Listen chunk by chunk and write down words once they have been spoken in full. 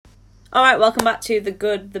All right, welcome back to The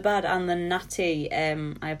Good, The Bad and The Natty.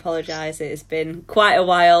 I apologise, it has been quite a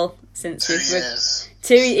while since 2 years.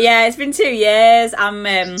 It's been 2 years. Now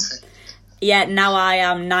I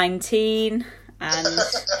am 19 and,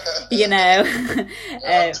 you know...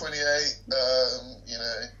 I'm 28,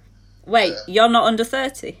 Wait, you're not under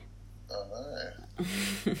 30? Oh,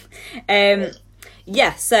 no.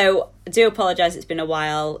 Yeah, so I do apologise, it's been a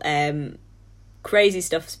while. Crazy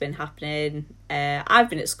stuff's been happening. I've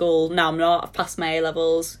been at school. No, I'm not. I've passed my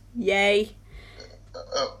A-levels. Yay.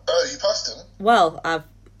 Oh, you passed them? Well,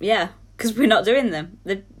 because we're not doing them.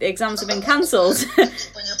 The exams have been cancelled. When you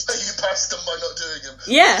passed them by not doing them.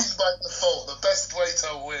 Yeah. By default, the best way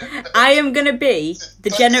to win. I am going to be the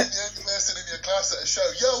the only person in your class at a show.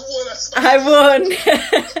 I won.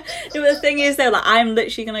 The thing is, though, I'm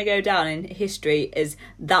literally going to go down in history as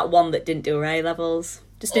that one that didn't do her A-levels.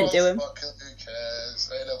 Just didn't do them. Fuck it, who cares?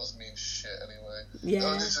 A-levels mean shit anyway.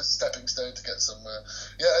 Yeah. It's just a stepping stone to get somewhere.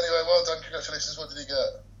 Yeah, anyway, well done, congratulations. What did you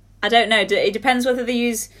get? I don't know. It depends whether they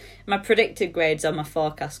use my predicted grades or my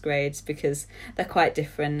forecast grades because they're quite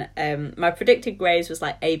different. My predicted grades was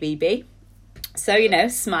like ABB. So,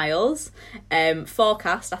 smiles.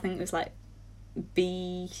 Forecast, I think it was like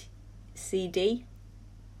BCD.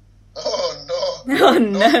 Oh no! Oh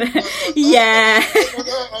no! Yeah.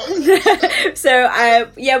 So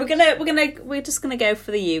we're just gonna go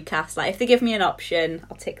for the UCAS. Like if they give me an option,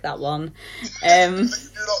 I'll tick that one. If they give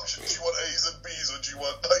you an option, do you want A's and B's or do you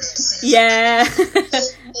want like C's? Yeah. Let me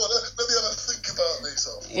have a think about this.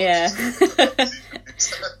 Yeah.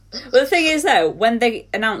 Well, the thing is though, when they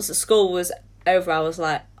announced that school was over, I was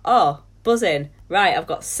like, oh, buzzing! Right, I've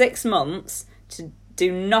got 6 months to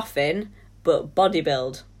do nothing but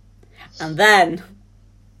bodybuild. And then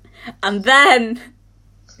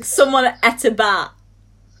someone ate a bat.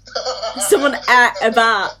 Someone ate a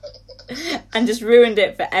bat and just ruined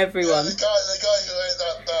it for everyone. Yeah, the guy who ate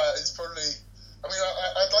that bat is probably... I mean,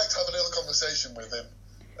 I'd like to have a little conversation with him.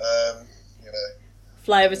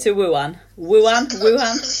 Fly over to Wuhan. Wuhan? Did you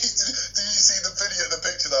see the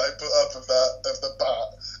picture that I put up of the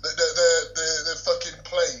bat? The fucking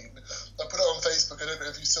plane. I put it on Facebook. I don't know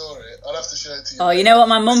if you saw it. I'll have to show it to you. Oh, you know what?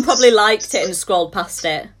 My mum probably liked it and scrolled past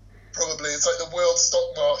it. Probably. It's like the world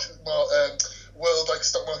stock market,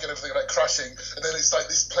 stock market and everything crashing, and then it's like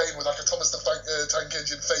this plane with like a Thomas the Tank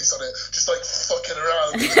Engine face on it, just like fucking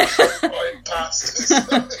around, flying past.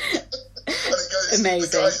 And it goes, amazing.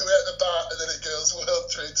 The guy who ate the bat, and then it goes World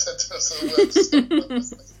Trade Center. So the world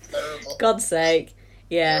it's terrible. God's sake.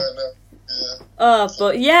 Yeah. Yeah. Oh,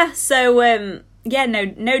 but yeah, so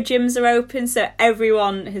no gyms are open, so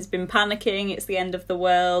everyone has been panicking, it's the end of the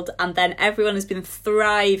world, and then everyone has been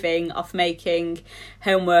thriving off making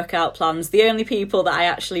home workout plans. The only people that I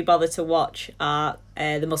actually bother to watch are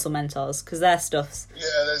the Muscle Mentors, because their stuff's...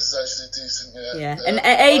 Yeah, theirs is actually decent, yeah. And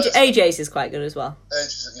AJ's is quite good as well.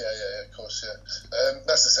 AJ's, yeah, of course, yeah.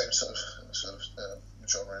 That's the same sort of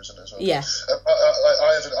genre, isn't it, as well? Yeah.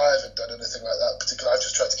 I haven't done anything like that particularly. I've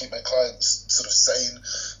just tried to keep my clients sort of sane.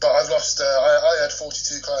 But I've lost... I had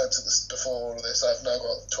 42 clients before all of this. I've now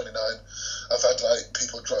got 29. I've had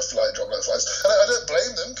people drop like flies. And I don't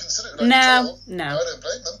blame them, considering No. I don't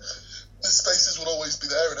blame them. The spaces will always be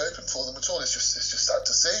there and open for them at all. It's just sad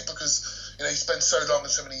to see because you spend so long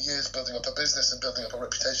and so many years building up a business and building up a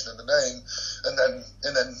reputation and a name, and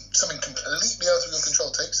then something completely out of your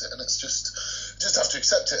control takes it, and it's just have to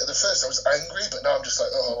accept it. At the first I was angry, but now I'm just like,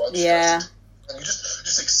 oh, I'm stressed. And you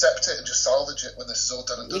just accept it and just salvage it when this is all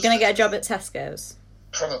done and dusted. You're going to get a job at Tesco's?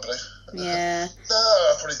 Probably. Yeah. No,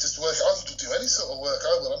 I'll probably just work. I'll do any sort of work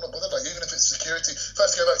I will. I'm not bothered. Even if it's security. If I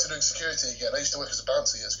have to go back to doing security again, I used to work as a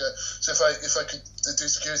bouncer years ago. So if I could do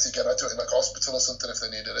security again, I'd do it in a hospital or something if they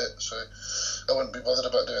needed it. So I wouldn't be bothered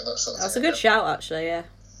about doing that sort of thing. That's a good shout, actually, yeah.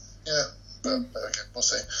 Yeah. But, okay, we'll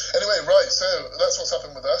see. Anyway, right, so that's what's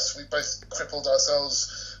happened with us. We both crippled ourselves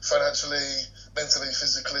financially, mentally,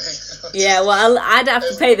 physically. Yeah, well, I'd have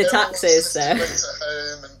to pay the taxes, so. At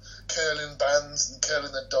home and curling bands and curling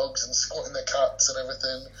their dogs and squatting their cats and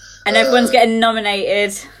everything. And everyone's getting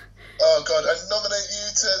nominated. Oh, God, I nominate you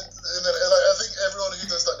to... And then, I think everyone who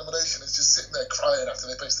does that nomination is just sitting there crying after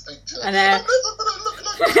they post the picture. I know.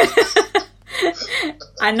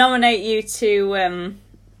 I nominate you to...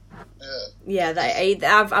 Yeah,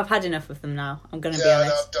 I've had enough of them now. I'm going to be honest.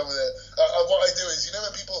 Yeah, I'm done with it. What I do is, when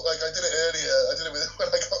people, I did it earlier, when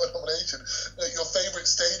I got a nomination, your favourite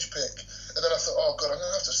stage pick, and then I thought, oh God, I'm going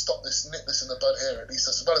to have to nip this in the bud here, at least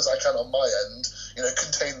as well as I can on my end,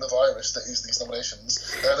 contain the virus that is these nominations.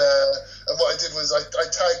 And what I did was I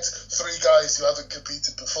tagged 3 guys who haven't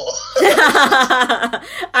competed before.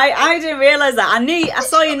 I didn't realise that. I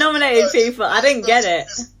saw you nominated people. I didn't get it.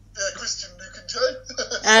 Yeah, Chris Joe.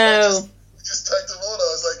 Oh. Just tagged them all. I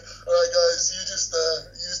was like, all right, guys, you just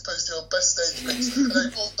post your best stage pics. And they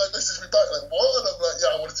all messaged me back like, what? And I'm like, yeah,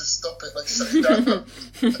 I wanted to stop it, like shut it down.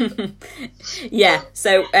 Yeah.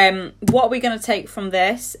 So, what are we going to take from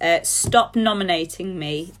this? Stop nominating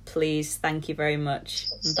me, please. Thank you very much.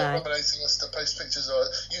 Stop nominating us to post pictures.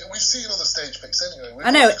 We've seen all the stage pics anyway. I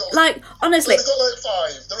know. Honestly, we've only got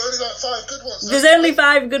like 5. There are only like 5 good ones. There's only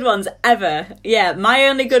 5 good ones ever. Yeah, my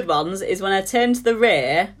only good ones is when I turn to the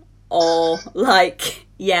rear. Or like,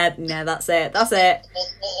 yeah, no, that's it. Or that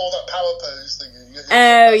power pose thing.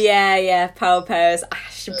 Oh yeah, power pose. I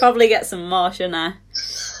should probably get some more, shouldn't I?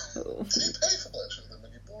 Did you pay for much of them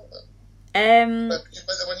when you bought them?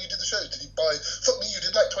 When you did the shows, did you buy? Fuck me, you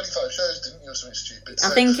did like 25 shows, didn't you, or something stupid? So,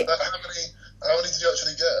 I think. How many did you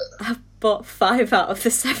actually get? I bought 5 out of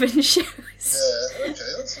the 7 shows. Yeah,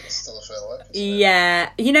 okay, that's still a fair whack.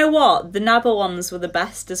 Yeah, you know what? The NABBA ones were the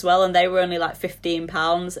best as well, and they were only like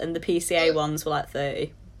 £15, and the PCA ones were like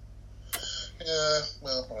 30. Yeah,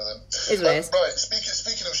 well, one of them. Right,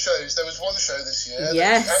 speaking of shows, there was one show this year.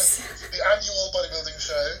 Yes. The annual bodybuilding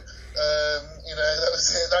show. That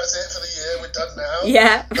was it. That's it for the year. We're done now.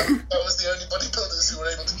 Yeah. That was the only bodybuilders who were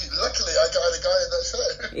able to keep. Luckily, I got a guy in that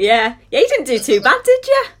show. Yeah, you didn't do too bad, did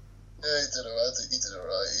you? Yeah, he did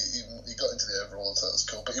alright. He got into the overall, so that was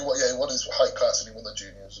cool. But he won his height class and he won the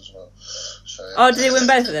juniors as well. So, did he win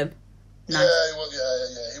both of them? Nice.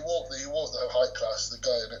 Yeah. He walked the height class. The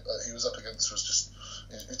guy he was up against was just.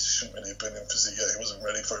 He shouldn't really have been in physique yet. He wasn't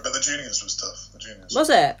ready for it. But the juniors was tough. Was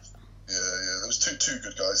it? Yeah. There was two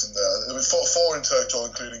good guys in there. There was four in total,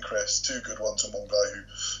 including Chris. 2 good ones and one guy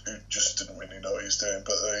who just didn't really know what he was doing.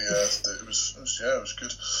 But it was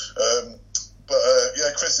good.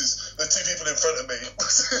 Chris the 2 people in front of me. It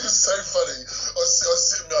was so funny. I was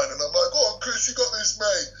sitting behind and I'm like, "Oh, Chris, you got this,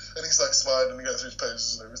 mate." And he's like smiling and he goes through his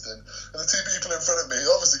poses and everything. And the 2 people in front of me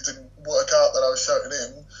obviously didn't work out that I was shouting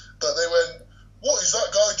him, but they went, "What is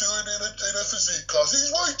that guy doing in a physique class?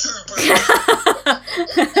 He's way too big."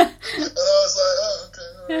 And I was like, "Oh,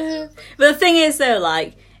 okay." All right. But the thing is, though,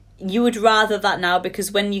 like, you would rather that now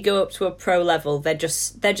because when you go up to a pro level, they're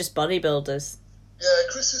just bodybuilders. Yeah,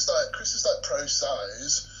 Chris is like pro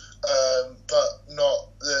size, but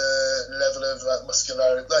not the level of like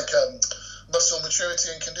muscularity, muscle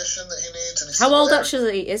maturity and condition that he needs. And he's how old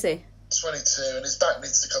actually is he? 22, and his back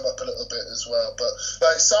needs to come up a little bit as well. But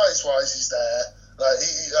like size wise, he's there. Like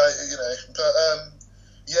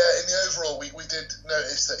in the overall, we did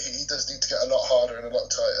notice that he does need to get a lot harder and a lot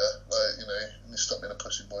tighter. Like he needs to stop being a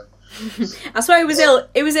pussy boy. I swear he was ill.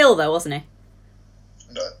 He was ill though, wasn't he?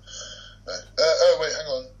 No. Wait, hang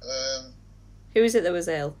on. Who was it that was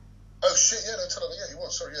ill? Oh shit! Yeah, no, tell him. Yeah, he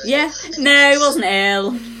was. Sorry. Yeah. No, he wasn't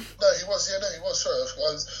ill. No, he was. Yeah, no, he was. Sorry,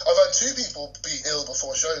 I've had 2 people be ill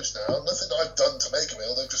before shows now. Nothing I've done to make them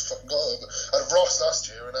ill. They've just fucking got ill. I had Ross last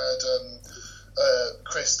year, and I had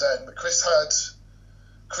Chris then. But Chris had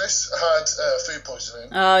food poisoning.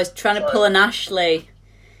 Oh, he's trying to pull an Ashley.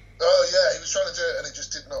 Oh yeah, he was trying to do it, and it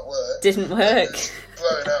just did not work. Didn't work. He was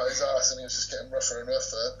blowing out his ass, and he was just getting rougher and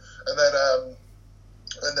rougher. And then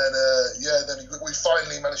we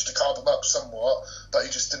finally managed to carb him up somewhat, but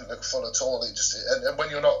he just didn't look full at all. He just and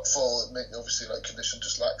when you're not full, obviously like condition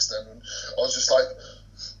just lacks then. And I was just like,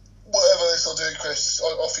 whatever this will do, Chris,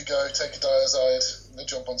 off you go, take a diazide, and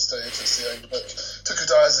jump on stage. That's the end. But took a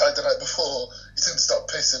diazide the night before. He didn't stop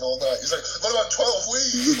pissing all night. He's like, what about 12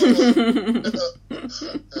 weeks?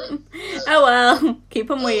 Oh well,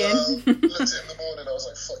 keep on weeing. Looked at him in the morning. I was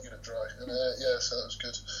like, fuck, you look dry. And so that was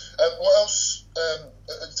good. What else?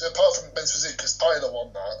 Apart from men's physique, because Tyler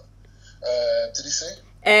won that. Did he see?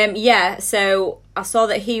 Yeah. So I saw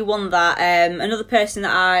that he won that. Another person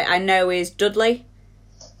that I know is Dudley.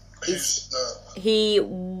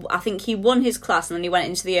 I think he won his class and then he went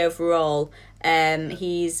into the overall.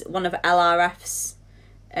 He's one of LRF's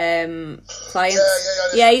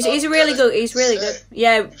clients. Yeah, he's really good. He's really good.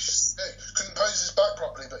 Yeah. Couldn't pose his back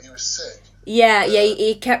properly, but he was sick. Yeah,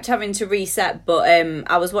 he kept having to reset, but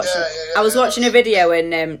I was watching a video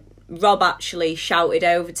and Rob actually shouted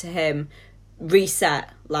over to him, reset,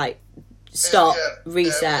 like stop,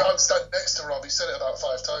 reset. Yeah, I'm standing next to Rob. He said it about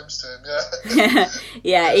 5 times to him. Yeah.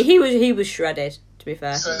 Yeah, he was shredded. To be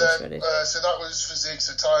fair, so that was physique.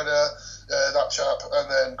 So Tyler, that chap, and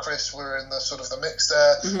then Chris were in the sort of the mix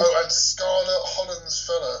there. Mm-hmm. Oh, and Scarlett Holland's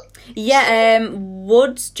fella. Yeah,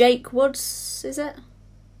 Jake Woods, is it?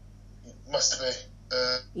 Must be.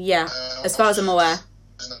 Yeah, as far as I'm aware,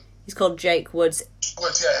 he's called Jake Woods.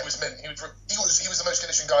 Woods, yeah, he was mint. He was the most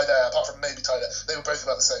conditioned guy there, apart from maybe Tyler. They were both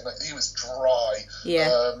about the same. Like he was dry. Yeah.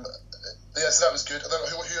 So that was good. And then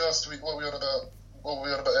who else? What were we on about? what were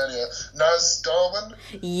we on about earlier? Naz Darwin?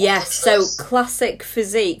 Yes, so classic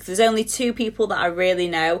physique. There's only two people that I really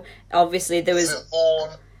know. Obviously, there was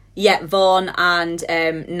Vaughan. Yeah, Vaughan and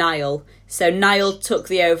Niall. So Niall took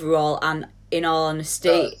the overall, and in all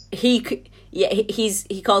honesty, he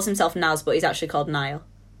calls himself Naz, but he's actually called Niall.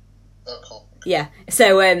 Oh, cool. Yeah.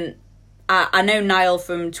 So I know Niall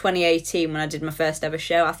from 2018 when I did my first ever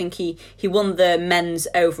show. I think he won the men's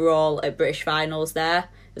overall at British Finals there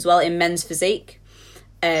as well in men's physique.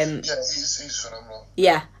 Yeah, he's phenomenal.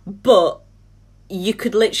 Yeah, but you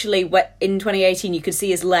could literally in 2018 you could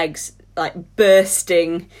see his legs like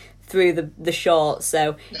bursting through the shorts,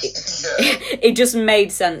 so it just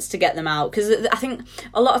made sense to get them out, because I think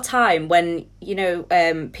a lot of time when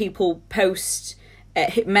people post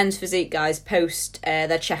men's physique guys post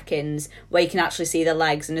their check-ins where you can actually see their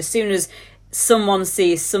legs, and as soon as someone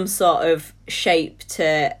sees some sort of shape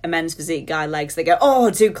to a men's physique guy legs, they go, oh,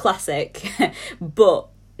 do classic. But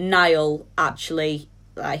Niall actually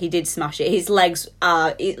he did smash it. His legs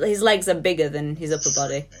are bigger than his upper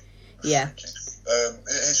body. Yeah.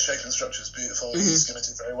 His shape and structure is beautiful. Mm-hmm. He's going to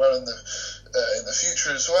do very well in the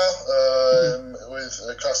future as well.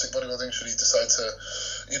 With classic bodybuilding, should he decide to,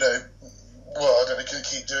 I don't know,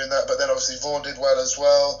 keep doing that. But then obviously Vaughan did well as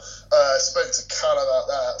well. I spoke to Cal about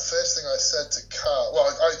that. First thing I said to Cal,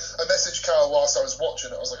 I messaged Cal whilst I was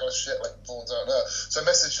watching it. I was like, oh shit, like Vaughan's out now. So I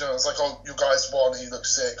messaged him. I was like, oh, you guys won. He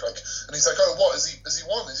looks sick. Like, and he's like, oh, what is he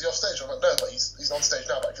won? Is he off stage? I'm like, no, but he's on stage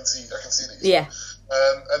now. But I can see that he's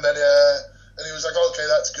and then and he was like, oh, okay,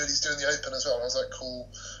 that's good. He's doing the open as well. And I was like, cool.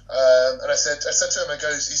 And I said to him,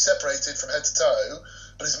 he's separated from head to toe,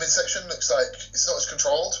 but his midsection looks like it's not as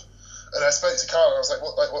controlled. And I spoke to Carl and I was like,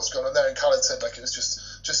 what's going on there? And Carl had said it was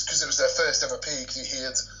just because it was their first ever peak. They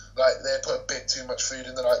had put a bit too much food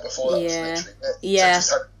in the night before. That was literally it. Yeah.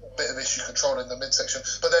 So he just had a bit of issue controlling the midsection.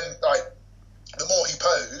 But then the more he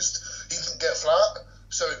posed, he didn't get flat.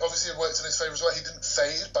 So obviously it worked in his favour as well. He didn't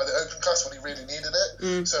fade by the open class when he really needed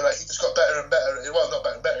it. So he just got better and better. Well, not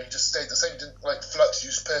better and better. He just stayed the same. He didn't flux.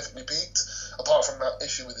 He was perfectly peaked. Apart from that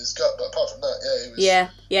issue with his gut, but apart from that, he was. Yeah.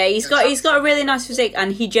 He's got a really nice physique,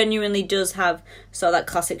 and he genuinely does have sort of that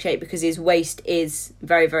classic shape because his waist is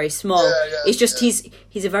very, very small. It's just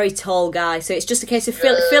he's a very tall guy, so it's just a case of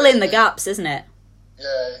fill in the gaps, isn't it?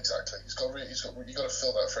 Yeah, exactly. You got to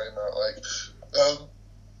fill that frame out,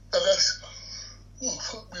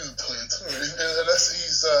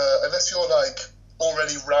 unless you're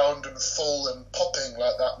already round and full and popping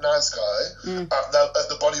like that Naz guy at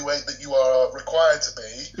the body weight that you are required to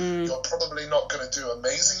be, you're probably not going to do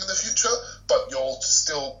amazing in the future, but you'll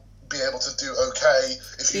still be able to do okay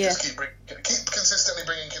if you just keep consistently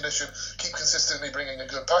bringing condition, keep consistently bringing a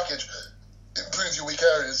good package, improve your weak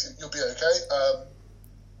areas, you'll be okay.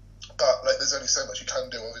 But there's only so much you can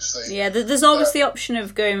do, obviously. Yeah, there's always the option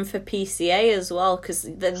of going for PCA as well, because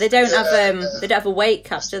they don't have a weight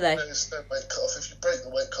cap, do they? There's no weight cut off. If you break the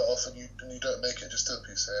weight cut off and you don't make it, just do a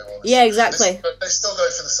PCA one. Yeah, exactly. They still go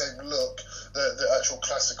for the same look, the actual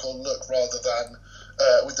classical look, rather than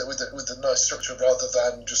with the nice structure, rather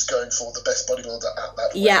than just going for the best bodybuilder at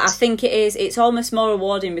that weight. Yeah, I think it is. It's almost more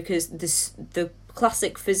rewarding because the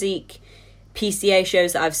classic physique PCA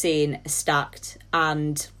shows that I've seen are stacked,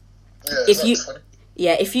 and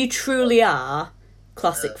if you truly are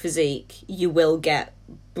classic physique, you will get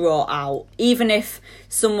brought out. Even if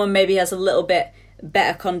someone maybe has a little bit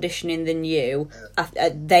better conditioning than you,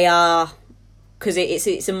 they are, because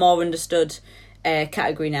it's a more understood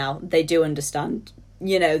category now. They do understand,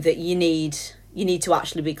 that you need to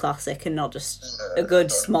actually be classic and not just a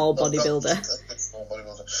good small bodybuilder.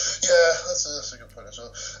 Yeah, that's a good point as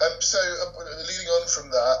well. Leading on from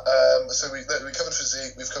that, so we covered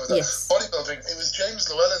physique, we've covered that. Yes. Bodybuilding, it was James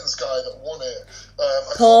Llewellyn's guy that won it.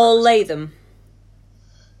 Paul Latham.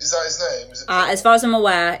 Is that his name? Is it as far as I'm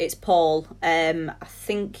aware, it's Paul. I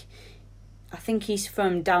think he's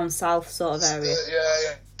from down south sort of area.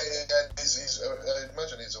 Yeah. He's I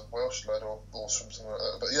imagine he's a Welsh lad or something like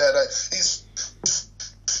that. But he's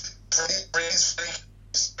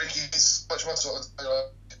freaky. He's much more sort of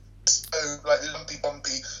so lumpy,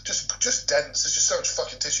 bumpy, just dense. There's just so much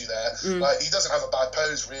fucking tissue there. He doesn't have a bad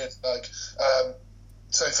pose, really.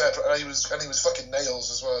 So fair, and he was fucking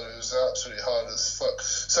nails as well. It was absolutely hard as fuck.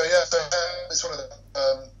 So it's one of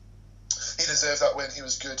them. He deserved that win. He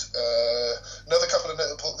was good. Another couple of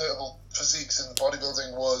notable physiques in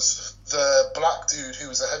bodybuilding was the black dude who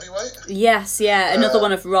was a heavyweight. Yes, another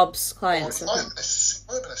one of Rob's clients. He might have been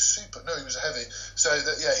a super. No, he was a heavy. So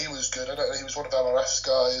he was good. I don't know. He was one of LRF's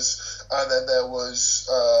guys. And then there was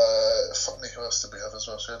fuck me, who else did we have as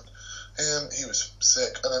well? So he was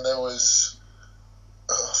sick. And then there was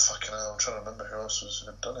Oh, fucking hell, I'm trying to remember who else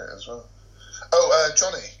had done it as well. Oh,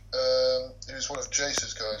 Johnny. He was one of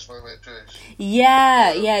Jace's guys. My mate Jace.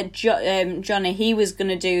 Yeah. Johnny. He was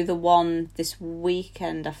gonna do the one this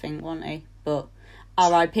weekend, I think, wasn't he? But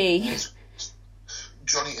R.I.P.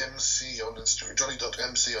 Johnny MC on Instagram.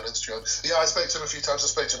 Johnny.mc on Instagram. Yeah, I spoke to him a few times. I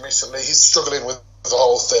spoke to him recently. He's struggling with the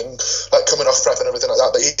whole thing, like coming off prep and everything like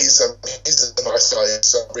that. But he's a nice guy.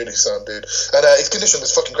 He's a really sound dude. And his condition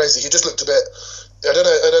was fucking crazy. He just looked a bit. I don't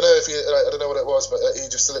know if he. I don't know what it was, but he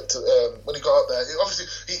just looked when he got up there. Obviously,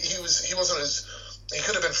 he wasn't as. He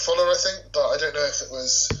could have been fuller, I think, but I don't know if it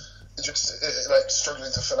was just like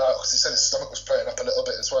struggling to fill out, because he said his stomach was playing up a little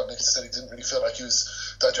bit as well, and he said he didn't really feel like he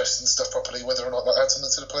was digesting stuff properly. Whether or not that had something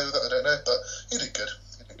to play with it, I don't know, but he did good.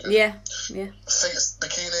 Yeah. I think it's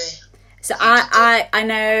bikini. So I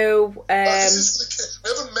know. This is we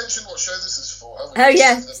haven't mentioned what show this is for, have we? Oh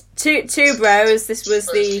yeah, two bros. This was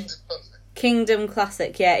the Kingdom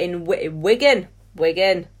Classic. Yeah, in Wigan.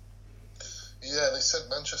 Yeah, they said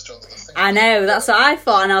Manchester on the thing. I know, that's what I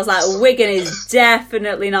thought, and I was like, Wigan is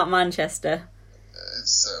definitely not Manchester.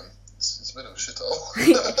 It's a bit of a shithole.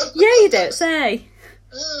 Yeah, you don't say.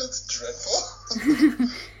 Yeah, it's dreadful.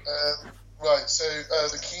 Right, so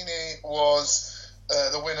bikini was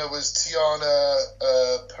the winner was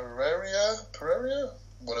Tiana Pereira?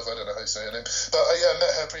 Whatever, I don't know how you say her name. But I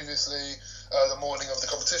met her previously the morning of the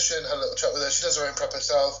competition, had a little chat with her. She does her own prep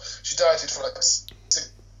herself. She dieted for like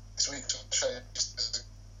 6 weeks.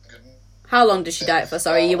 How long did she diet for?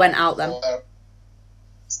 Sorry, you went out then.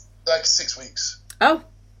 Like 6 weeks. Oh,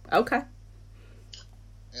 okay.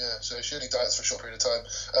 Yeah, so she only diets for a short period of time,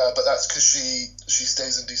 but that's because she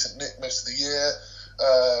stays in decent nick most of the year.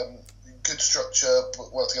 Good structure,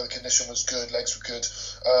 put well together condition was good, legs were good.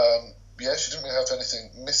 Yeah, she didn't really have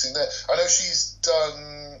anything missing there. I know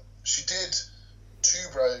she did 2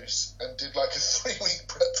 bros and did like a 3-week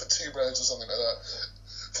prep for 2 bros or something like that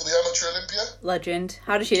for the Amateur Olympia. Legend.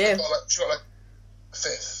 How did she do? She got like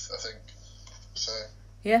 5th, I think. So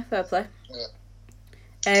yeah, fair play. Yeah.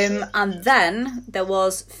 And then there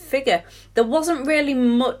was figure. There wasn't really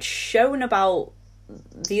much shown about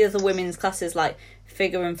the other women's classes, like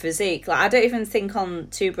figure and physique. Like, I don't even think on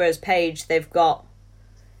Two Bros page they've got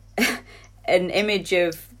an image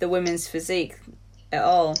of the women's physique at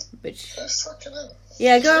all. Which,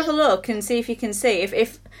 yeah, go have a look and see if you can see.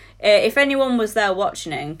 If anyone was there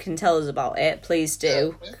watching it and can tell us about it, please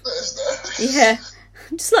do. Yeah, let us know. Yeah,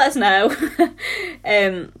 just let us know.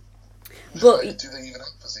 But do they even have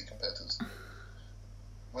physique competitors?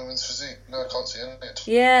 Women's physique? No, I can't see any.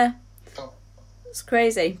 Yeah, it's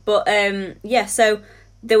crazy. But yeah, so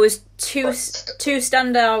there was two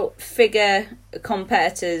standout figure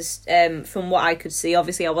competitors from what I could see.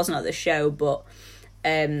 Obviously, I wasn't at the show, but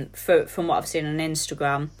from what I've seen on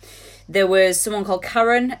Instagram, there was someone called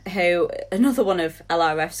Karen, who another one of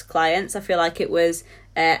LRF's clients. I feel like it was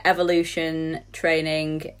Evolution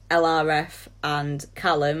Training, LRF, and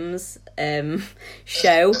Callum's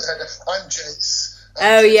show. I'm Jace.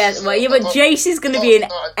 Oh yeah, well, yeah, but Jace is going to be in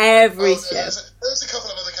every show. There's a couple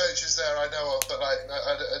of other coaches there I know of, but like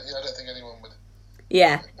I don't think anyone would.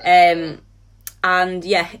 Yeah, and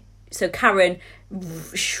yeah, so Karen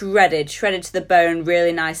shredded to the bone,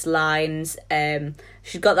 really nice lines.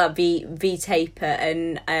 She's got that V taper,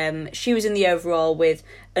 and she was in the overall with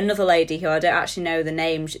another lady who I don't actually know the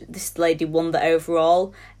name. This lady won the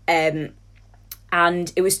overall, and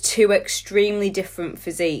it was 2 extremely different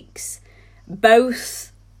physiques.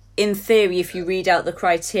 Both, in theory, if you read out the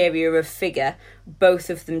criteria of figure, both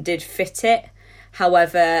of them did fit it.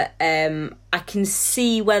 However, I can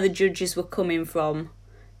see where the judges were coming from.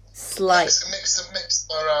 Mix them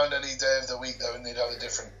around any day of the week though, and they'd have a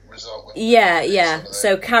different result. Yeah.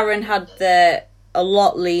 So Karen had a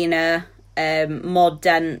lot leaner, more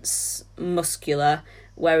dense, muscular,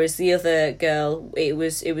 whereas the other girl, it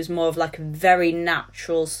was more of like a very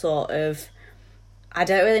natural sort of. I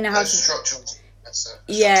don't really know how to. Structural.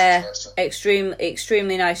 Yeah,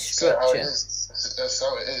 extremely nice structure. That's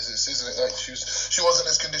how it is. Isn't it? Like she wasn't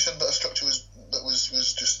as conditioned, but her structure was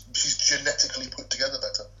just she's genetically put together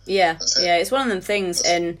better. Yeah, it's one of them things,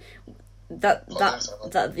 and that's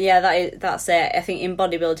it. I think in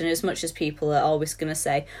bodybuilding, as much as people are always going to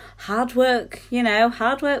say hard work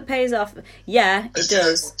pays off. Yeah, it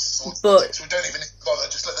does. But we don't even bother.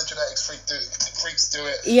 Just let the genetics freaks do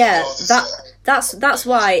it. Yeah, that's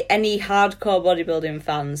why any hardcore bodybuilding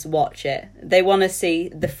fans watch it. They want to see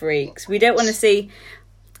the freaks. We don't want to see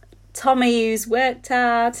Tommy who's worked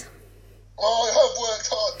hard. Well, I have worked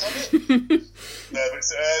hard, damn it. No, but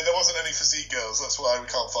there wasn't any physique girls. That's why we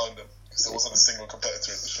can't find them, because there wasn't a single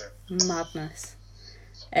competitor at the show. Madness.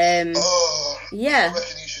 Yeah. I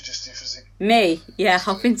reckon you should just do physique. Me? Yeah,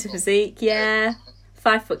 hop into physique, yeah.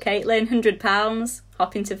 5 foot Caitlin, £100,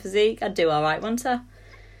 hop into physique. I'd do alright, wouldn't I?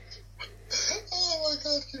 Oh my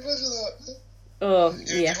god, can you imagine that? Oh, You'd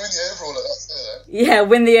yeah. win the overall at that, Yeah,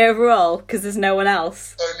 win the overall, because there's no one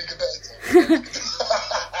else. Only competitor.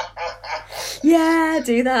 Yeah,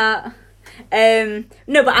 do that.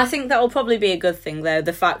 No, but I think that will probably be a good thing, though.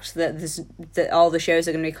 The fact that that all the shows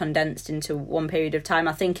are going to be condensed into one period of time.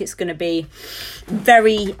 I think it's going to be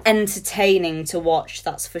very entertaining to watch.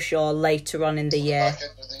 That's for sure. Later on in the year, Back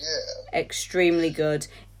end of the year. extremely good.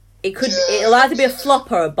 It'll Yeah. either be a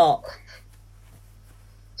flop or a bop.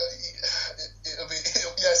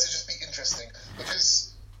 It'll just be interesting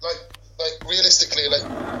because, like realistically, like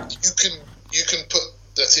you can put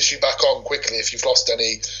the tissue back on quickly if you've lost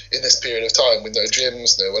any in this period of time with no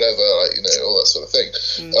gyms, no whatever, like, you know, all that sort of thing.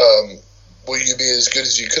 Will you be as good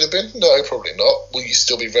as you could have been? No, probably not. Will you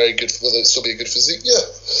still be very good? Will it still be a good physique? Yeah.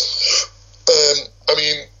 I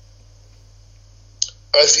mean,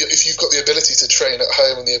 if you've got the ability to train at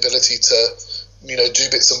home and the ability to, you know, do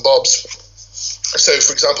bits and bobs. So,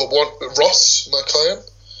 for example, Ross, my client,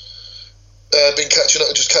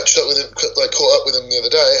 just catching up with him, like caught up with him the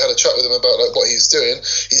other day, had a chat with him about like what he's doing.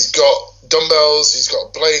 He's got dumbbells, he's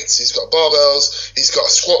got plates, he's got barbells, he's got a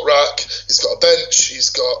squat rack, he's got a bench, he's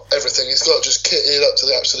got everything. He's got just kitted up to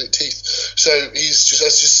the absolute teeth. So he's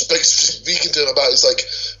just speaking to him about his like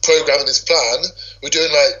program and his plan. We're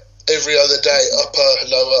doing like every other day, upper,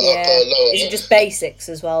 lower, Is it just basics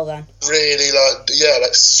as well then? Really,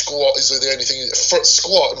 like squat is the only thing. Front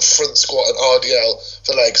squat and front squat and RDL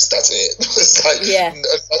for legs. That's it. It's like, and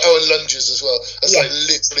lunges as well. That's like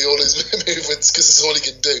literally all his movements because that's all he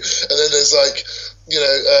can do. And then there's like, you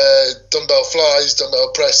know, dumbbell flies,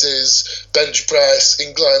 dumbbell presses, bench press,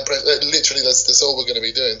 incline press. Literally, that's all we're going to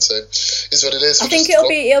be doing. So, is what it is. I think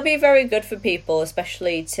it'll be very good for people,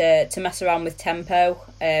 especially to mess around with tempo,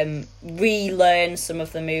 relearn some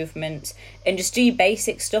of the movements, and just do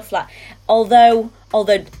basic stuff. Like, although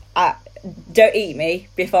don't eat me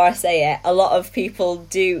before I say it, a lot of people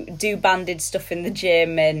do banded stuff in the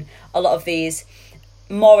gym and a lot of these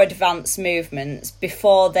more advanced movements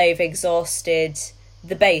before they've exhausted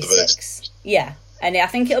the basics. Yeah, and I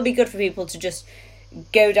think it'll be good for people to just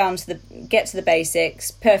get to the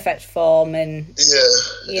basics, perfect form, and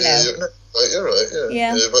you know. You're right.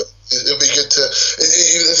 Yeah. But it'll be good to.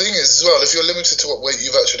 The thing is, as well, if you're limited to what weight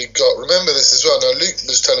you've actually got, remember this as well. Now, Luke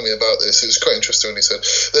was telling me about this. It was quite interesting when he said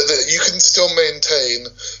that you can still maintain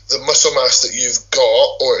the muscle mass that you've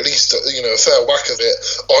got, or at least, you know, a fair whack of it,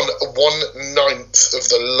 on 1/9 of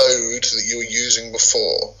the load that you were using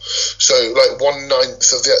before. So, like 1/9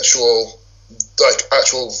 of the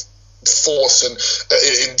actual force and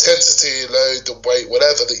intensity, load, the weight,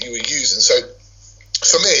 whatever that you were using. So,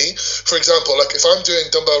 for me, for example, like if I'm doing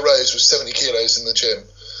dumbbell rows with 70 kilos in the gym,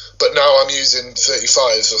 but now I'm using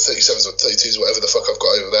 35s or 37s or 32s, whatever the fuck I've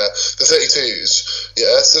got over there, the 32s,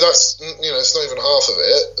 yeah, so that's, you know, it's not even half of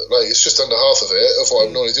it, like it's just under half of it of what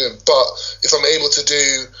I'm normally doing, but if I'm able to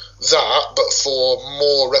do that, but for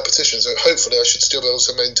more repetitions, so hopefully I should still be able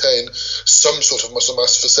to maintain some sort of muscle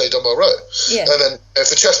mass for, say, dumbbell row. Yeah. And then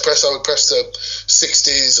for chest press, I would press the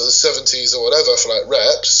 60s or the 70s or whatever for like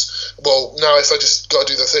reps. Well, now if I just got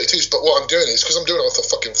to do the 32s, but what I'm doing is, because I'm doing it off the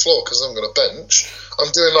fucking floor because I'm going to bench,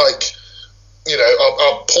 I'm doing like, you know,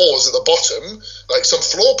 I'll pause at the bottom, like some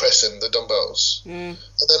floor pressing the dumbbells. And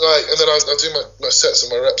then I'll do my sets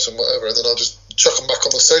and my reps and whatever, and then I'll just chuck them back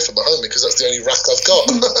on the sofa behind me because that's the only rack I've got.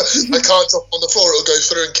 I can't drop on the floor, it'll go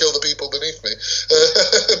through and kill the people beneath me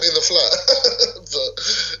in the flat. But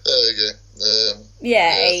there we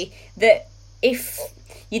go. That if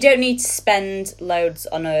you don't need to spend loads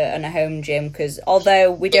on a home gym, because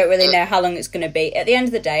although we don't really know how long it's going to be, at the end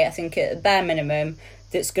of the day, I think at the bare minimum,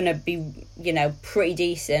 that's going to be, you know, pretty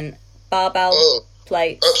decent. Barbell,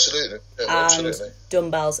 plates, absolutely, and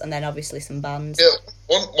dumbbells, and then obviously some bands. Yeah,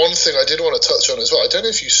 one thing I did want to touch on as well, I don't know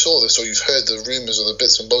if you saw this or you've heard the rumours or the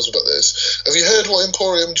bits and bobs about this. Have you heard what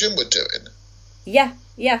Emporium Gym were doing? Yeah,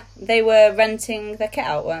 they were renting their kit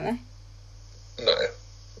out, weren't they? No,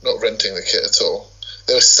 not renting the kit at all.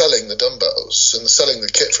 They were selling the dumbbells and selling the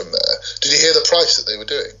kit from there. Did you hear the price that they were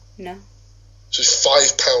doing? No. So it's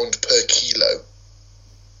 £5 per kilo.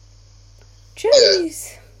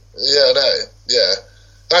 Jeez. Yeah, I know. Yeah.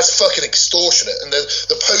 That's fucking extortionate. And then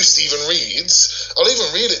the post even reads, I'll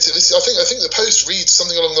even read it to this. I think the post reads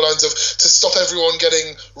something along the lines of, to stop everyone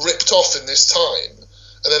getting ripped off in this time.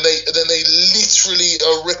 And then they literally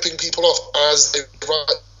are ripping people off as they write.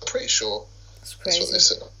 I'm pretty sure. That's crazy. That's what they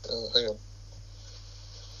said. Hang on.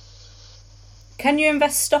 Can you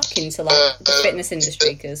invest stock into like the fitness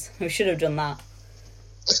industry? Because we should have done that.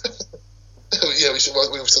 Yeah, we should. No,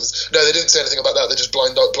 they didn't say anything about that. They just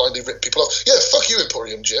blindly ripped people off. Yeah, fuck you,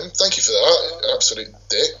 Emporium Gym. Thank you for that. Absolute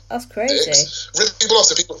dick. That's crazy. Dicks. Rip people off.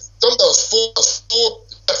 So people dumbbells £4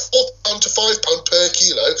 to £5 per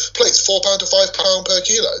kilo. Plates £4 to £5 per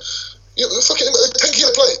kilo. You fucking 10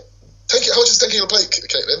 kilo plate. How much is 10 kilo plate,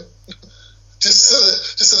 Caitlin?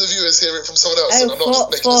 just so the viewers hear it from someone else. Oh, and I'm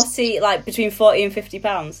not just 40, like between £40 and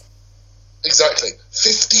 £50. Exactly.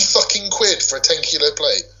 50 fucking quid for a 10 kilo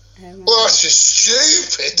plate. Well, that's just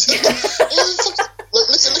stupid. Like,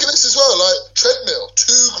 listen, look at this as well. Like, treadmill,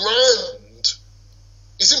 £2,000.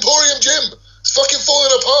 It's Emporium Gym. It's fucking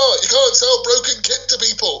falling apart. You can't sell broken kit to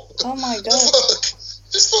people. Oh my god. Fuck.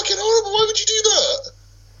 It's fucking horrible. Why would you do that?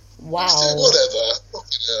 Wow. Just do whatever.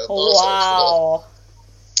 Wow.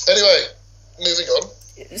 Anyway, moving on.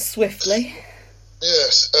 Swiftly.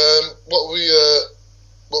 Yes. What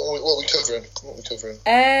are we covering?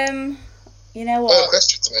 You know what? Oh,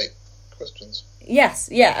 questions, mate. Questions. Yes,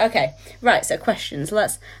 yeah, okay. Right, so questions.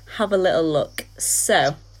 Let's have a little look.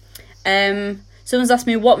 So, someone's asked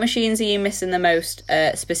me what machines are you missing the most,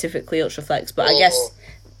 specifically Ultraflex, but I guess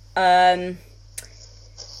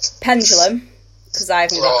Pendulum, because I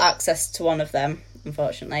haven't got access to one of them,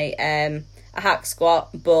 unfortunately. A hack squat,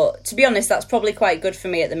 but to be honest, that's probably quite good for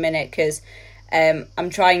me at the minute, because I'm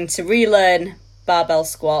trying to relearn barbell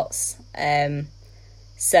squats,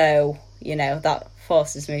 so... You know, that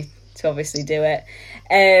forces me to obviously do it.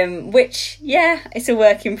 Which, yeah, it's a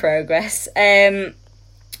work in progress.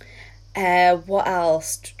 What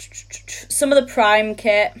else? Some of the Prime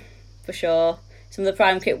kit, for sure. Some of the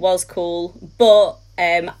Prime kit was cool. But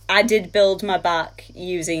I did build my back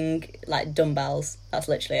using, like, dumbbells. That's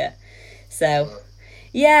literally it. So,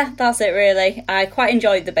 yeah, that's it, really. I quite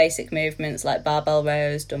enjoyed the basic movements, like barbell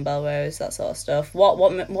rows, dumbbell rows, that sort of stuff. What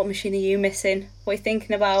machine are you missing? What are you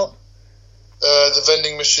thinking about? The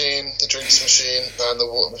vending machine, the drinks machine, and the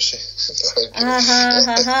water machine. Yeah.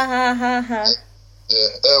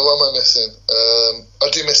 What am I missing? I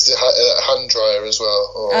do miss the hand dryer as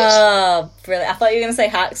well. Oh, brilliant! I thought you were going to say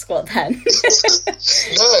hack squat then.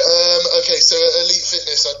 No. Okay. So at Elite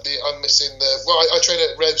Fitness, I'm missing the. Well, I train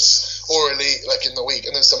at Revs or Elite like in the week,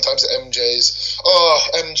 and then sometimes at MJ's. Oh,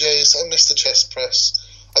 MJ's! I miss the chest press.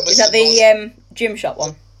 Is that the Gymshark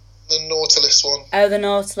one? The Nautilus one. Oh, the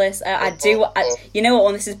Nautilus. You know what,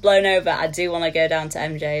 when this is blown over, I do want to go down to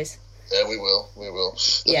MJ's. Yeah, we will.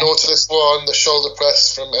 The Nautilus one, the shoulder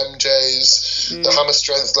press from MJ's, the hammer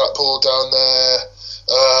strength Blackpool down there,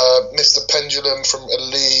 Mr. Pendulum from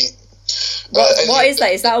Elite. What is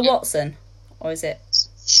that? Is that a Watson? Or is it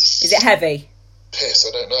heavy? Piss,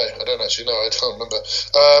 I don't know. I don't actually know. I can't remember.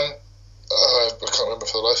 I can't remember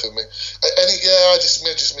for the life of me. I just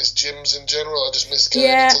miss gyms in general. I just miss going.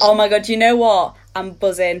 Yeah. Oh my god. Do you know what? I'm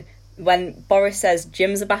buzzing when Boris says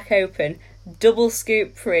gyms are back open. Double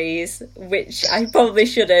scoop prees, which I probably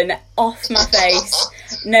shouldn't. Off my face.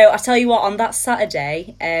 No, I tell you what. On that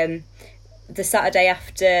Saturday, the Saturday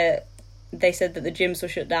after they said that the gyms were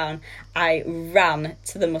shut down, I ran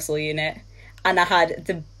to the muscle unit. And I had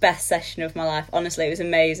the best session of my life. Honestly, it was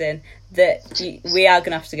amazing. We are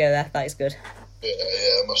going to have to go there. That is good.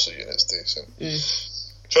 Yeah, muscle unit's decent.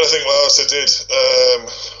 Trying to think what else I did.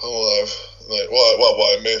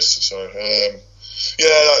 What I missed. Sorry.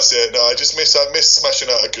 Yeah, that's it. No, I miss smashing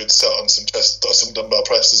out a good set on some dumbbell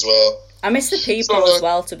press as well. I miss the people as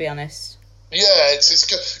well, to be honest. Yeah, it's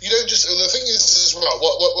good. You don't just. The thing is as well.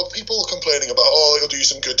 What people are complaining about? Oh, it'll do you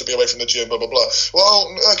some good to be away from the gym. Blah blah blah.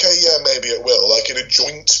 Well, okay, yeah, maybe it will. Like in a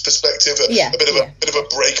joint perspective, a bit of a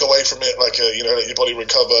break away from it. Like let your body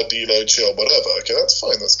recover, deload, chill, whatever. Okay, that's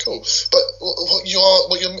fine. That's cool. But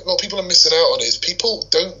what people are missing out on is people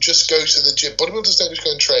don't just go to the gym. Bodybuilders don't just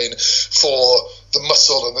go and train for the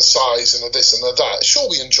muscle and the size and the this and the that. Sure,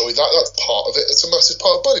 we enjoy that. That's part of it. It's a massive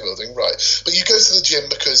part of bodybuilding, right? But you go to the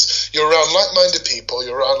gym because you're around like-minded people,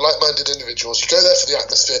 you're around like-minded individuals. You go there for the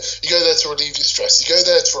atmosphere. You go there to relieve your stress. You go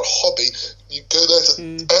there for a hobby. You go there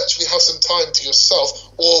to actually have some time to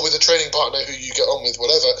yourself or with a training partner who you get on with,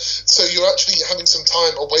 whatever. So you're actually having some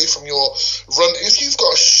time away from your run. If you've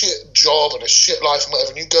got a shit job and a shit life and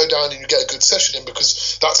whatever, and you go down and you get a good session in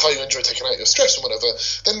because that's how you enjoy taking out your stress and whatever,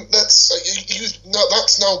 then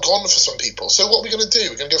that's now gone for some people. So what are we going to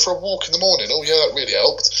do? We're going to go for a walk in the morning. Oh yeah, that really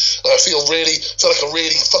helped. I feel like I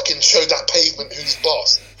really fucking showed that pavement who's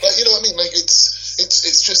boss. Like, you know what I mean? Like it's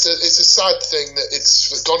just a sad thing that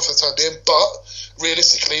it's gone for the time being. But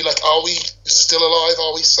realistically, like, are we still alive?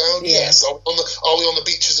 Are we sound? Yeah. Yes. Are we on the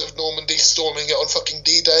beaches of Normandy storming it on fucking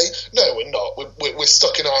D-Day? No, we're not. We're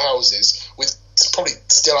stuck in our houses with probably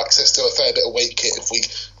still access to a fair bit of weight kit if we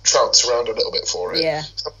trounce around a little bit for it. Yeah.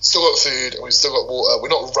 Still got food and we've still got water. We're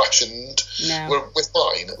not rationed. No. We're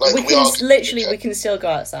fine. Like we can still go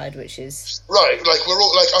outside, which is right. Like we're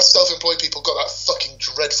all like us self-employed people got that fucking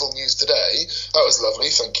dreadful news today. That was lovely.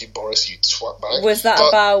 Thank you, Boris. You twat bag. Was that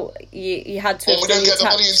about you had to? Well, we don't get the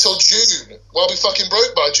money until June. Well, I'll be fucking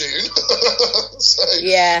broke by June. So,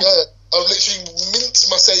 yeah. I've literally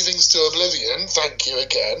minced my savings to oblivion. Thank you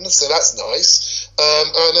again. So that's nice.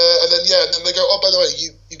 And then they go, oh, by the way,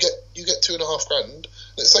 you get $2,500. And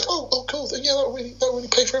it's like, oh, cool. Then yeah, that'll really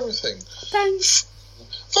pay for everything.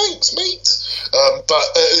 Thanks, mate. But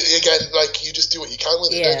again, like you just do what you can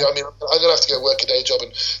with it. Yeah. I mean, I'm gonna have to go work a day job,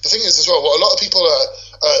 and the thing is as well, what a lot of people are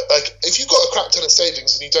like, if you've got a crap ton of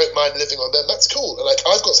savings and you don't mind living on them, that's cool. Like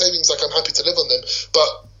I've got savings, like I'm happy to live on them, but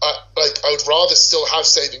I would rather still have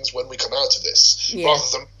savings when we come out of this, rather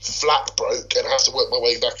than flat broke and have to work my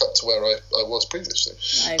way back up to where I was previously.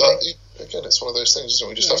 But again, it's one of those things, isn't it?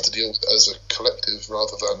 We just have to deal with it as a collective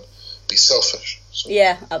rather than be selfish. So.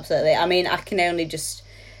 Yeah, absolutely. I mean, I can only just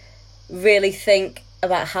really think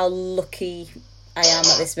about how lucky I am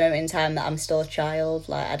at this moment in time that I'm still a child.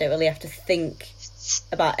 Like, I don't really have to think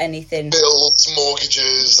about anything. Bills,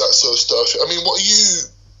 mortgages, that sort of stuff. I mean, were you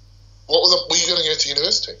going to go to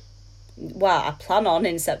university? Well, I plan on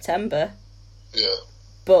in September. Yeah.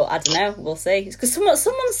 But I don't know, we'll see. Because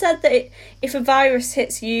someone said that if a virus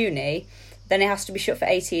hits uni, then it has to be shut for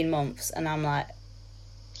 18 months. And I'm like...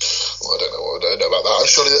 Well, I don't know about that.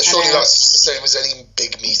 Surely that's the same as any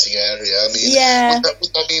big meeting area. I mean, yeah. Would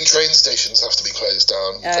that mean train stations have to be closed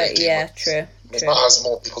down? Yeah, true. That has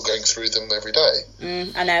more people going through them every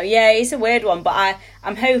day. I know. Yeah, it's a weird one, but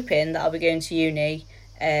I'm hoping that I'll be going to uni,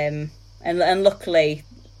 and luckily,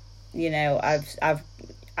 you know,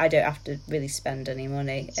 I don't have to really spend any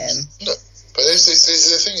money. No, but it's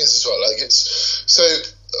the thing is as well. Like it's so.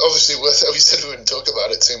 Obviously, we said we wouldn't talk about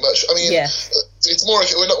it too much. I mean, it's more.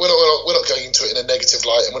 We're not going into it in a negative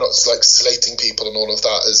light, and we're not like slating people and all of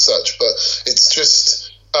that as such. But it's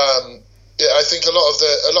just, I think a lot of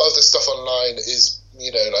the stuff online is,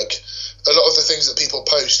 you know, like a lot of the things that people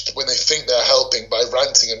post when they think they're helping by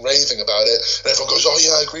ranting and raving about it, and everyone goes, "Oh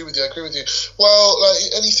yeah, I agree with you. Well, like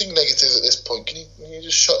anything negative at this point, can you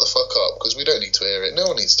just shut the fuck up? Because we don't need to hear it. No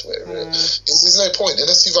one needs to hear it. There's no point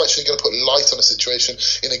unless you've actually going to put light on a situation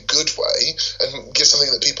in a good way and give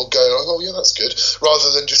something that people go, "Oh yeah, that's good,"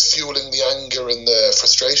 rather than just fueling the anger and the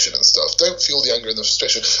frustration and stuff. Don't fuel the anger and the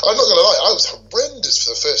frustration. I'm not going to lie, I was horrendous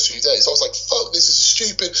for the first few days. I was like, "Fuck, this is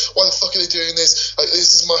stupid. Why the fuck are they doing this? Like,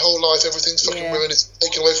 this is my whole life. Everything's fucking ruined. It's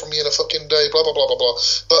taken away from me in a fucking day, blah, blah, blah, blah, blah."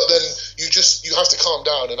 But then you have to calm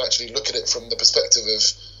down and actually look at it from the perspective of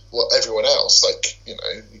everyone else. Like, you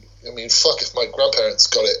know, I mean, fuck, if my grandparents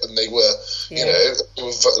got it and they were, you know, they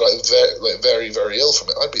were very, very ill from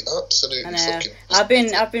it, I'd be absolutely fucking... I've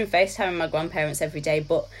been FaceTiming my grandparents every day,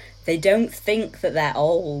 but they don't think that they're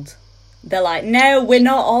old. They're like, "No, we're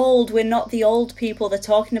not old. We're not the old people they're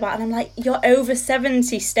talking about." And I'm like, "You're over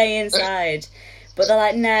 70, stay inside." But they're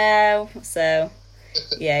like, "No." So,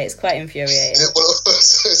 yeah, it's quite infuriating.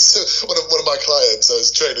 One of my clients, I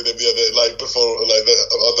was training him the other, like before, like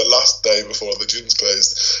on the last day before the gyms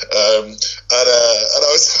closed, and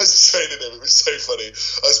I was training him. It was so funny.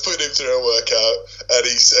 I was putting him through a workout, and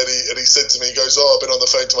he said to me, he goes, "Oh, I've been on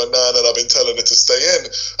the phone to my nan, and I've been telling her to stay in."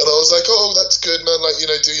 And I was like, "Oh, that's good, man. Like, you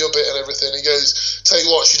know, do your bit and everything." He goes, "Tell you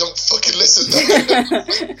what, she don't fucking listen." I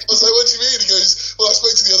was like, "What do you mean?" He goes, "Well, I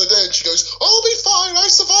spoke to the other day, and she goes, I'll be fine. I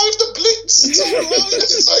survived the blitz."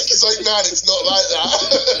 It's like, man, it's not like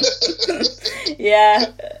that. Yeah.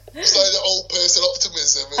 It's like the old person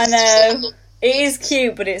optimism. I know. It is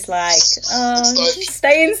cute, but it's like, just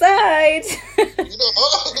stay inside. You know,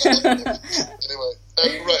 anyway,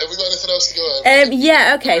 right, have we got anything else to go over?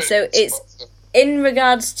 Yeah, okay, so it's in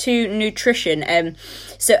regards to nutrition.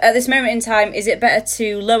 So at this moment in time, is it better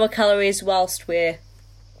to lower calories whilst we're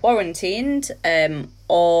quarantined?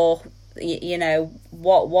 Or, you know,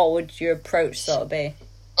 what would your approach sort of be?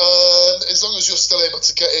 As long as you're still able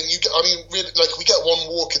to get in, really, like, we get one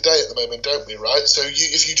walk a day at the moment, don't we? Right. So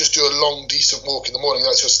if you just do a long, decent walk in the morning,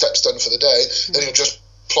 that's your steps done for the day. Then you're just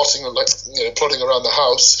plodding around the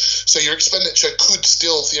house. So your expenditure could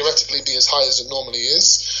still theoretically be as high as it normally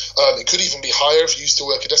is. It could even be higher if you used to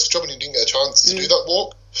work a desk job and you didn't get a chance to do that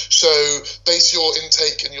walk. So base your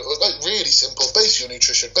intake and really simple. Base your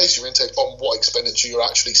nutrition, base your intake on what expenditure you're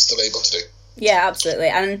actually still able to do. Yeah, absolutely.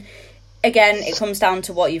 And again, it comes down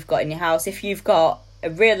to what you've got in your house. If you've got a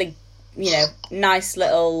really, you know, nice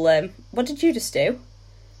little... what did you just do?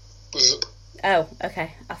 Burp. Oh,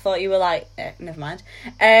 okay. I thought you were like, never mind.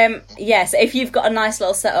 So if you've got a nice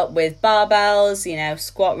little setup with barbells,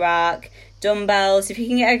 squat rack, dumbbells, if you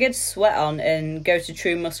can get a good sweat on and go to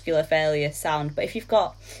true muscular failure, sound. But if you've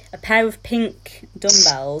got a pair of pink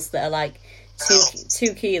dumbbells that are like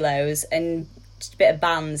 2 kilos and just a bit of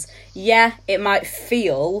bands, it might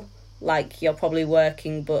feel like you're probably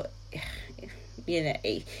working, but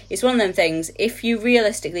it's one of them things. If you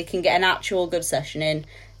realistically can get an actual good session in,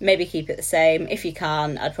 maybe keep it the same. If you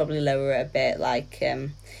can't, I'd probably lower it a bit.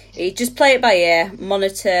 You just play it by ear,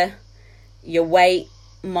 monitor your weight,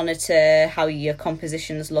 monitor how your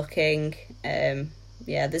composition's looking.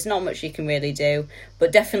 There's not much you can really do,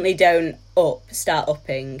 but definitely don't start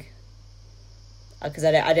upping, because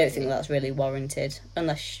I don't think that's really warranted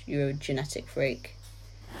unless you're a genetic freak.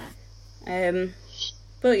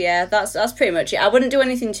 But yeah, that's pretty much it. I wouldn't do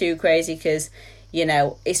anything too crazy because,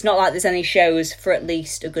 it's not like there's any shows for at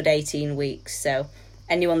least a good 18 weeks. So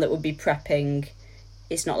anyone that would be prepping,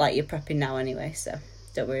 it's not like you're prepping now anyway. So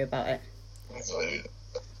don't worry about it.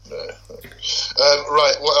 No.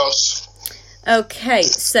 Right, what else? Okay,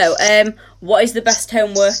 so what is the best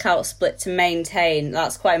home workout split to maintain?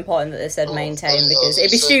 That's quite important that they said maintain, because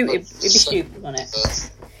it'd be stupid, wouldn't it?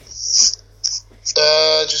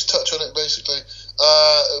 Just touch on it basically.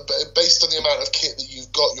 Based on the amount of kit that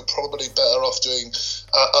you've got, you're probably better off doing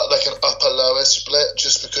like an upper-lower split,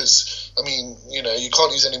 just because, you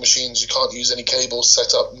can't use any machines, you can't use any cables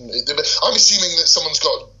set up. I'm assuming that someone's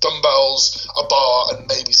got dumbbells, a bar, and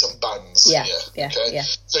maybe some bands. Yeah.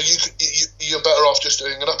 So you're better off just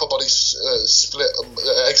doing an upper body split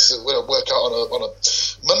workout on a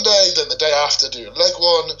Monday, then the day after do a leg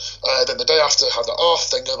one, then the day after have that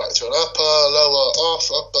off, then go back to an upper, lower, off,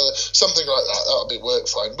 upper, something like that. That'll be work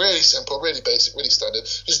fine. Really simple, really basic, really standard.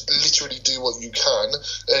 Just literally do what you can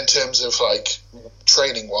in terms of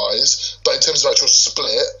training wise, but in terms of actual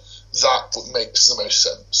split, that makes the most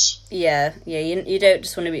sense. Yeah. You don't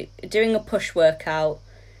just want to be doing a push workout,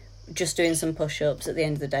 just doing some push-ups. At the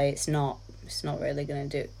end of the day, it's not really going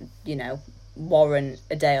to do, warrant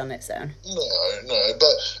a day on its own. No,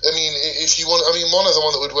 but if you want, one of the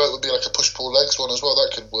one that would work would be like a push-pull legs one as well.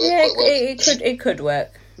 That could work. Yeah, quite well. it could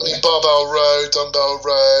work. Barbell row, dumbbell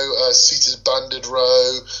row, seated banded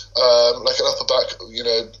row, like an upper back,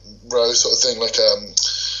 row sort of thing.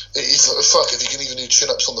 If you can even do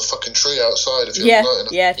chin-ups on the fucking tree outside if you're not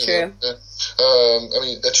enough. Yeah, true.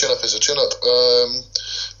 A chin-up is a chin-up.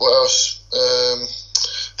 What else?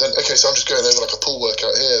 Then so I'm just going over like a pull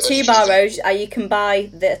workout here. T-bar rows, you can buy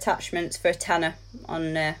the attachments for £10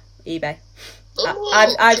 on eBay.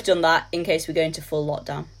 Oh. I've done that in case we're going to full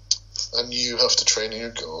lockdown. And you have to train in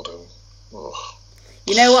your garden. Oh.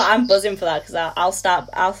 You know what? I'm buzzing for that, because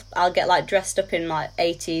I'll get dressed up in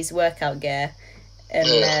 80s workout gear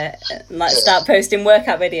and start posting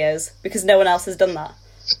workout videos, because no one else has done that.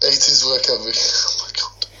 80s workout video. Oh my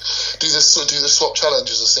god! Do the swap challenge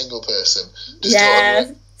as a single person.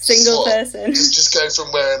 Single person. Just go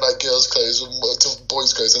from wearing girls' clothes to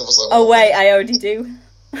boys' clothes, and it was like. Oh wait, I already do.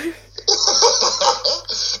 Right.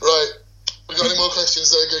 We got any more questions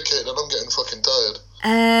there? Go, Kate. I'm getting fucking tired.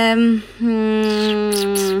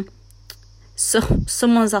 So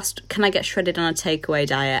someone's asked, can I get shredded on a takeaway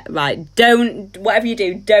diet? Right. Whatever you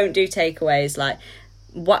do, don't do takeaways.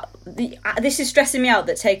 This is stressing me out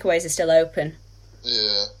that takeaways are still open.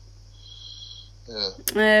 Yeah.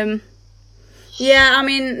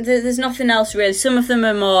 There's nothing else really. Some of them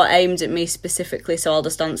are more aimed at me specifically, so I'll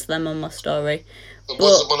just answer them on my story. But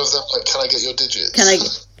wasn't one of them can I get your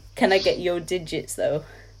digits? Can I get your digits though?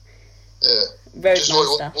 Yeah.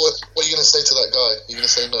 Roadmaster. What are you going to say to that guy? Are you going to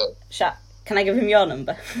say no? Can I give him your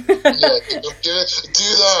number? Yeah, do that. Do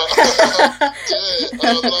it.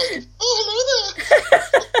 I'm like, oh, hello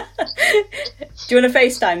there. Do you want to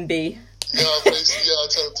FaceTime, B? Yeah, I'll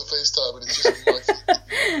tell him to FaceTime, and it's just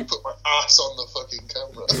put my ass on the fucking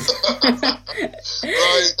camera.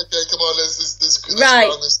 Right, okay, come on, let's right.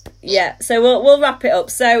 Go on this. Yeah, so we'll wrap it up.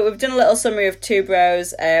 So we've done a little summary of Two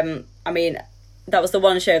Bros. That was the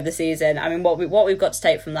one show of the season. What we've got to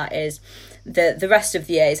take from that is the rest of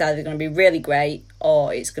the year is either going to be really great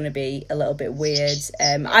or it's going to be a little bit weird.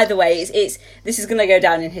 Either way, this is going to go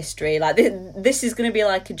down in history. This is going to be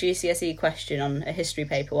like a GCSE question on a history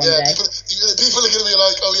paper one day. People are going to be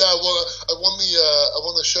like, "Oh yeah, I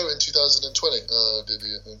won the show in 2020." Oh, did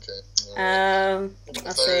you? Okay.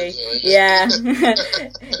 I see. Yeah,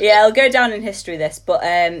 yeah, it'll go down in history. This, but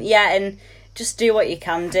and just do what you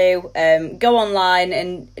can do. Go online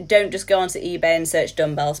and don't just go onto eBay and search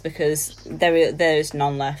dumbbells, because there's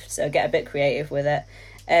none left. So get a bit creative with it.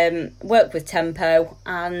 Work with tempo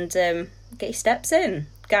and get your steps in.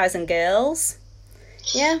 guys and girls.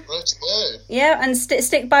 Yeah. Right, no. Yeah, and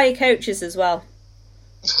stick by your coaches as well.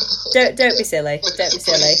 Don't be silly. Don't be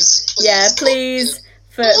silly. Please, Yeah, please,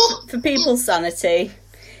 for people's sanity.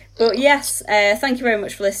 But yes, thank you very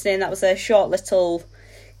much for listening. That was a short little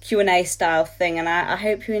Q&A style thing, and I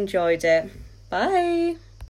hope you enjoyed it. Bye.